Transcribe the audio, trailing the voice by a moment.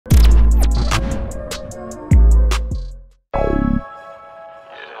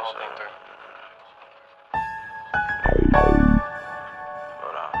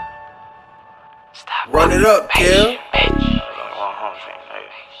kill.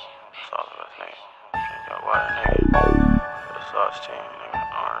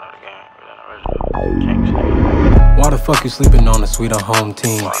 Why the fuck you sleeping on a sweet home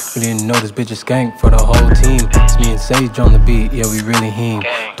team? We didn't know this bitch is skank for the whole team. It's me and Sage on the beat, yeah, we really him.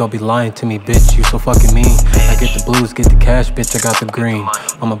 Don't be lying to me, bitch, you so fucking mean. I get the blues, get the cash, bitch, I got the green.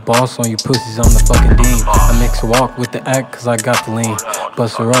 I'm a boss on you pussies, I'm the fucking dean. I mix a walk with the act, cause I got the lean.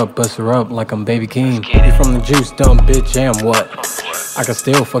 Bust her up like I'm Baby Keem. You from the juice, dumb bitch, yeah, I'm what? I can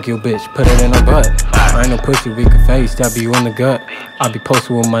still fuck your bitch, put it in her butt. I ain't no pussy, we can face, stab you in the gut. I be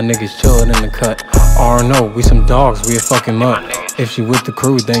posted with my niggas chillin' in the cut. RNO, we some dogs, we a fucking mutt. If she with the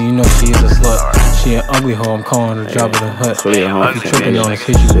crew, then you know she is a slut. She an ugly hoe, I'm calling her job in the hut. If you trippin' on us,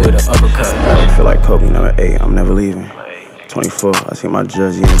 hit you with an uppercut. I feel like Kobe, number 8, I'm never leaving. 24, I see my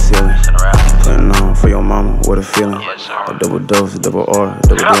jersey in the ceiling. Putting on for your mama, what a feeling. A double dose, a double R, a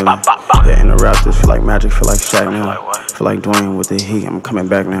double dealing. Yeah, in the Raptors, feel like Magic, feel like Shaq now. Feel like Dwayne with the Heat, I'm coming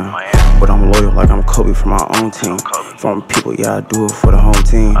back now. But I'm loyal like I'm Kobe for my own team. From people, yeah, I do it for the home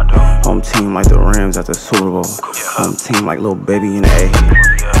team. Home team like the Rams at the Super Bowl. Home team like Lil Baby in the A.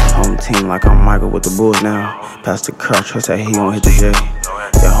 Home team like I'm Michael with the Bulls now. Past the crowd, trust that he gon' hit the J.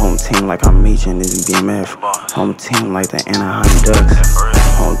 Yeah, home team like I'm Meech and Izzy BMF. Home team like the Anaheim Ducks.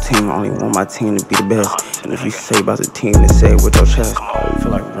 Home team only want my team to be the best. And if you say about the team, then say it with your chest.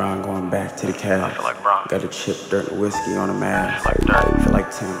 Feel like Brian going back to the Cavs. Got a chip, dirt, and whiskey on the mask. Feel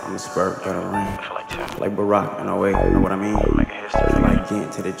like Tim, I'm a Spur, got a ring. Feel like Barack in 08, you know what I mean? Feel like getting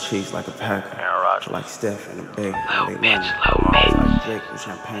to the Chiefs like a Packer. Feel like Steph in the Bay, feel like Drake with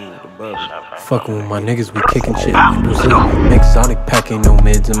champagne with the bubble. Fucking with my niggas, we kicking shit like Bruce Lee. Exotic pack, ain't no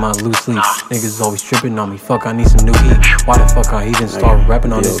mids in my loose leaf. Niggas always tripping on me, fuck, I need some new heat. Why the fuck I even start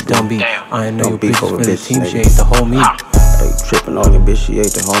rapping on this dumb beat? I ain't know your bitch for the team, she ate the whole meat. Hey, tripping on your bitch, she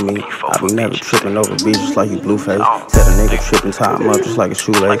ate the whole meat. I be never tripping over beats just like you Blueface. Set a nigga tripping, tie him up just like a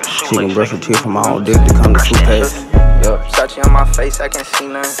shoelace. She can brush her teeth from my own dick to come to toothpaste. Sachi on my face, I can't see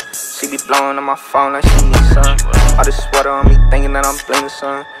nothing. She be blowing on my phone like she needs some. All this sweater on me, thinking that I'm blingin'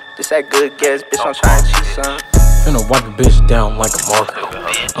 son. This that good gas, bitch, I'm trying to cheat son. Finna wipe a bitch down like a marker.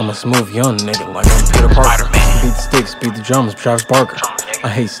 I'm a smooth young nigga like I'm Peter Parker. Beat the sticks, beat the drums, Travis Barker. I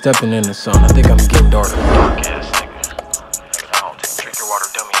hate stepping in the sun, I think I'm getting darker. Drink your water,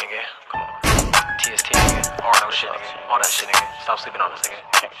 dummy nigga. Come on. TST nigga. RNO shit nigga. All that shit nigga. Stop sleeping on us nigga.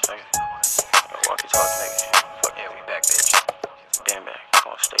 Walkie talkie nigga. Fuck yeah, we back bitch. Damn back. I'm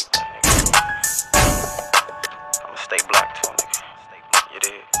gonna stay black nigga. I'm gonna stay black too nigga.